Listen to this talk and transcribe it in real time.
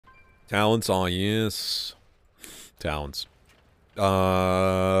Talents, oh yes. Talents.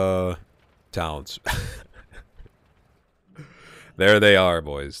 Talents. There they are,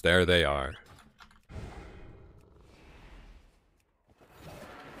 boys. There they are.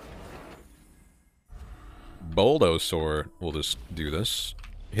 Bulldozer will just do this.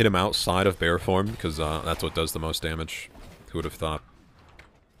 Hit him outside of bear form, because that's what does the most damage. Who would have thought?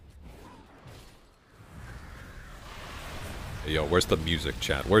 Hey, yo, where's the music,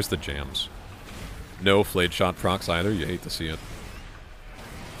 chat? Where's the jams? No flayed shot procs either. You hate to see it.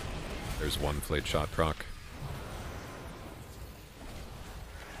 There's one flayed shot proc.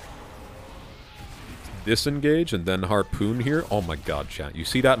 Disengage and then harpoon here. Oh my god, chat. You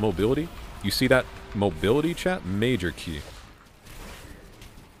see that mobility? You see that mobility, chat? Major key.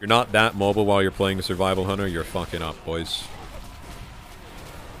 You're not that mobile while you're playing a survival hunter, you're fucking up, boys.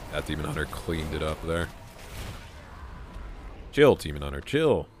 That demon hunter cleaned it up there. Chill, demon hunter,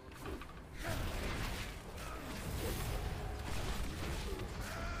 chill.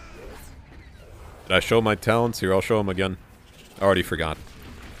 Did I show my talents? Here, I'll show them again. I already forgot.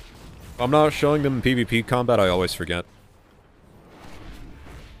 If I'm not showing them in PvP combat, I always forget.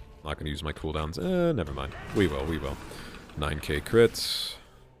 Not gonna use my cooldowns. Never mind. We will, we will. 9k crits.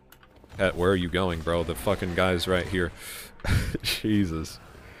 Pet, where are you going, bro? The fucking guy's right here. Jesus.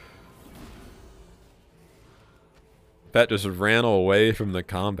 Pet just ran away from the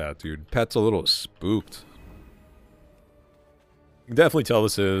combat, dude. Pet's a little spooked. You can definitely tell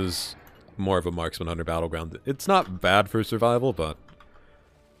this is more of a marksman under battleground. It's not bad for survival, but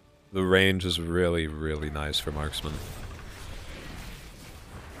the range is really, really nice for marksman.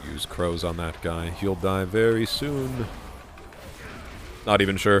 Use crows on that guy. He'll die very soon. Not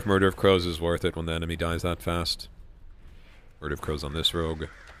even sure if Murder of Crows is worth it when the enemy dies that fast. Murder of Crows on this rogue.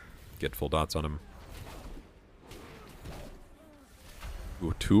 Get full dots on him.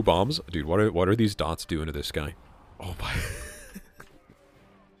 Ooh, 2 bombs? Dude, what are these dots doing to this guy? Oh my...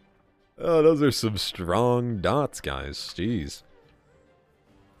 Oh, those are some strong dots, guys. Jeez.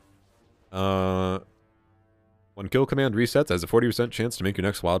 When kill command resets, has a 40% chance to make your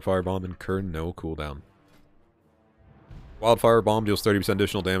next wildfire bomb incur no cooldown. Wildfire bomb deals 30%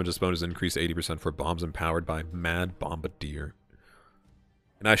 additional damage. Its bonus increase 80% for bombs empowered by Mad Bombardier.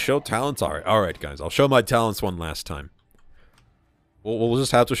 And I show talents? Alright, guys. I'll show my talents one last time. We'll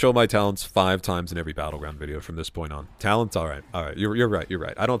just have to show my talents 5 times in every Battleground video from this point on. Talents? Alright. Alright. You're right. You're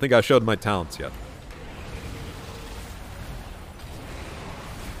right. I don't think I showed my talents yet.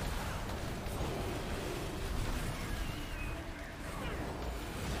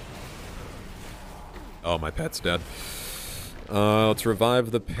 Oh, my pet's dead. Let's revive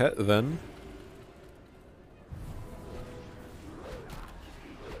the pet then.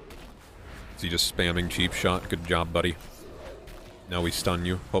 Is he just spamming cheap shot? Good job, buddy. Now we stun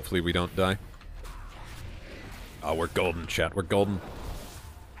you. Hopefully we don't die. Oh, we're golden, chat. We're golden.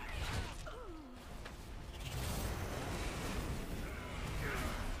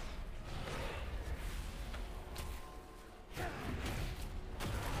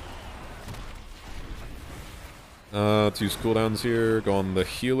 Let's use cooldowns here. Go on the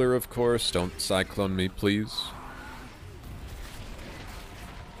healer, of course. Don't cyclone me, please.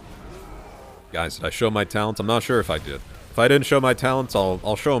 Guys, did I show my talents? I'm not sure if I did. If I didn't show my talents,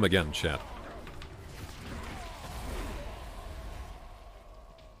 I'll show them again, chat.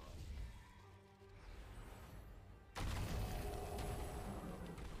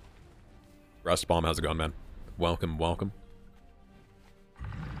 Rust Bomb, how's it going, man? Welcome, welcome.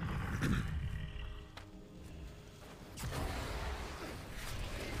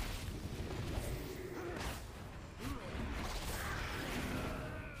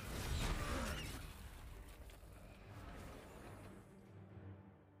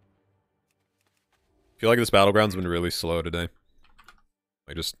 I feel like this battleground's been really slow today.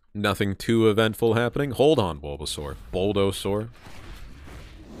 Like, just nothing too eventful happening. Hold on, Bulbasaur. Bulldozer.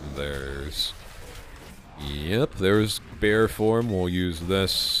 There's... Yep, there's bear form. We'll use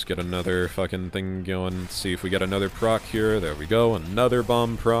this. Get another fucking thing going. See if we get another proc here. There we go. Another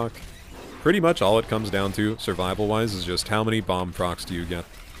bomb proc. Pretty much all it comes down to, survival-wise, is just how many bomb procs do you get.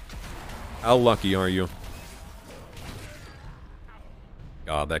 How lucky are you?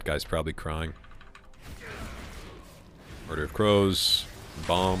 God, that guy's probably crying. Murder of Crows,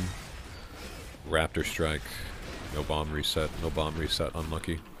 bomb, Raptor Strike, no bomb reset,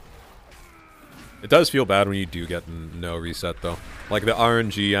 unlucky. It does feel bad when you do get no reset though. Like the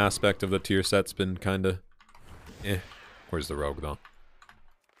RNG aspect of the tier set's been kinda eh. Where's the rogue though?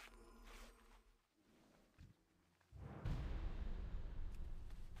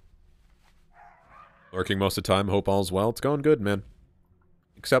 Lurking most of the time, hope all's well. It's going good, man.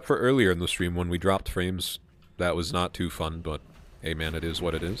 Except for earlier in the stream when we dropped frames. That was not too fun, but hey man, it is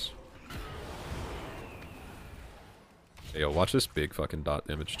what it is. Hey, yo, watch this big fucking dot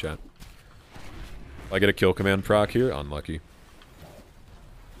damage, chat. If I get a kill command proc here, unlucky.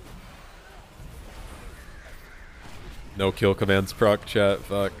 No kill commands proc, chat,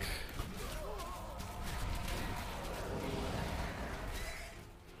 fuck.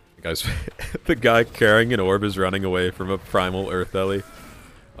 Guys, the guy carrying an orb is running away from a primal Earth Ellie.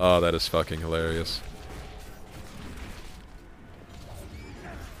 Oh, that is fucking hilarious.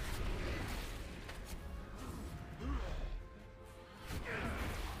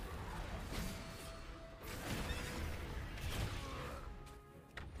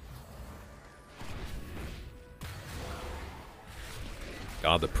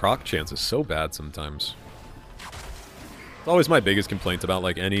 God, the proc chance is so bad sometimes. It's always my biggest complaint about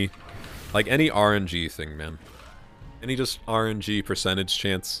like any RNG thing, man. Any just RNG percentage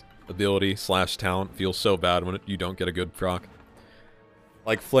chance ability / talent feels so bad when you don't get a good proc.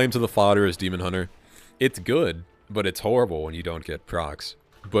 Like Flames of the Fodder as Demon Hunter. It's good, but it's horrible when you don't get procs.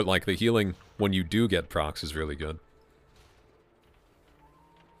 But like the healing when you do get procs is really good.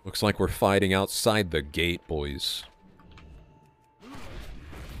 Looks like we're fighting outside the gate, boys.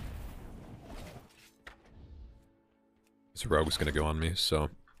 This rogue's gonna go on me,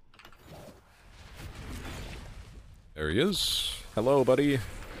 so... There he is. Hello, buddy.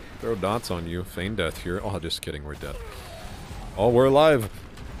 Throw dots on you. Feign death here. Oh, just kidding, we're dead. Oh, we're alive.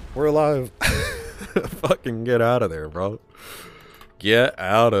 We're alive. Fucking get out of there, bro. Get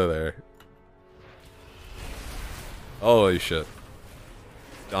out of there. Holy shit.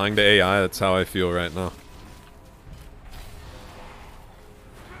 Dying to AI, that's how I feel right now.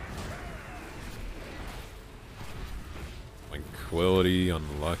 Tranquility,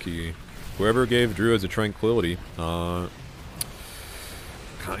 unlucky. Whoever gave Druids a Tranquility, kinda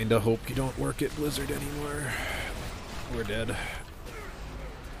hope you don't work at Blizzard anymore. We're dead.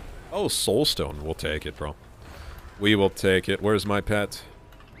 Oh, Soulstone. We'll take it, bro. We will take it. Where's my pet?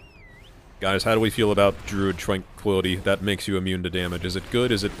 Guys, how do we feel about Druid Tranquility? That makes you immune to damage. Is it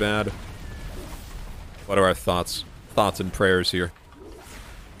good? Is it bad? What are our thoughts? Thoughts and prayers here.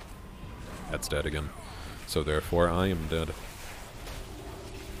 That's dead again. So therefore, I am dead.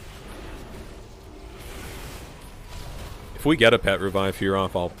 If we get a pet revive here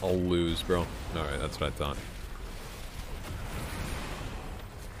off, I'll lose, bro. Alright, that's what I thought.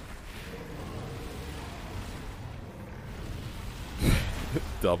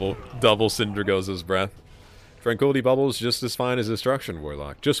 Double Syndragos' breath. Tranquility Bubble is just as fine as Destruction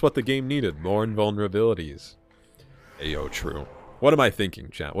Warlock. Just what the game needed. More invulnerabilities. Ayo, true. What am I thinking,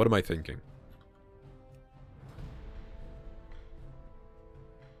 chat? What am I thinking?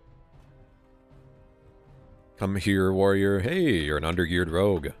 Come here, warrior. Hey, you're an undergeared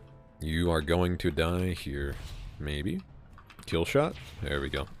rogue. You are going to die here. Maybe? Kill shot? There we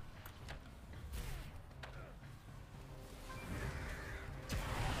go.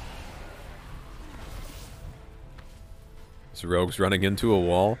 This rogue's running into a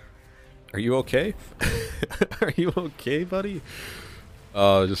wall. Are you okay? Are you okay, buddy?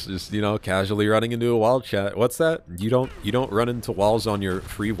 Just you know, casually running into a wall, chat. What's that? You don't run into walls on your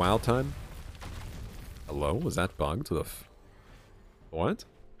free WoW time? Hello? Was that bugged? What?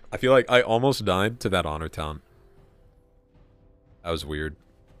 I feel like I almost died to that honor town. That was weird.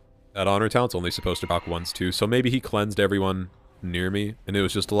 That honor town's only supposed to proc once too, so maybe he cleansed everyone near me, and it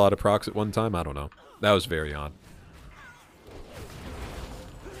was just a lot of procs at one time? I don't know. That was very odd.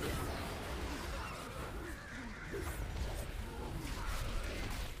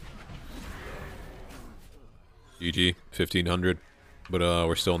 GG, 1500. But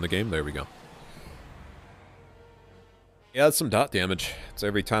we're still in the game. There we go. Yeah, that's some dot damage. It's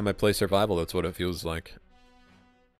every time I play survival, that's what it feels like.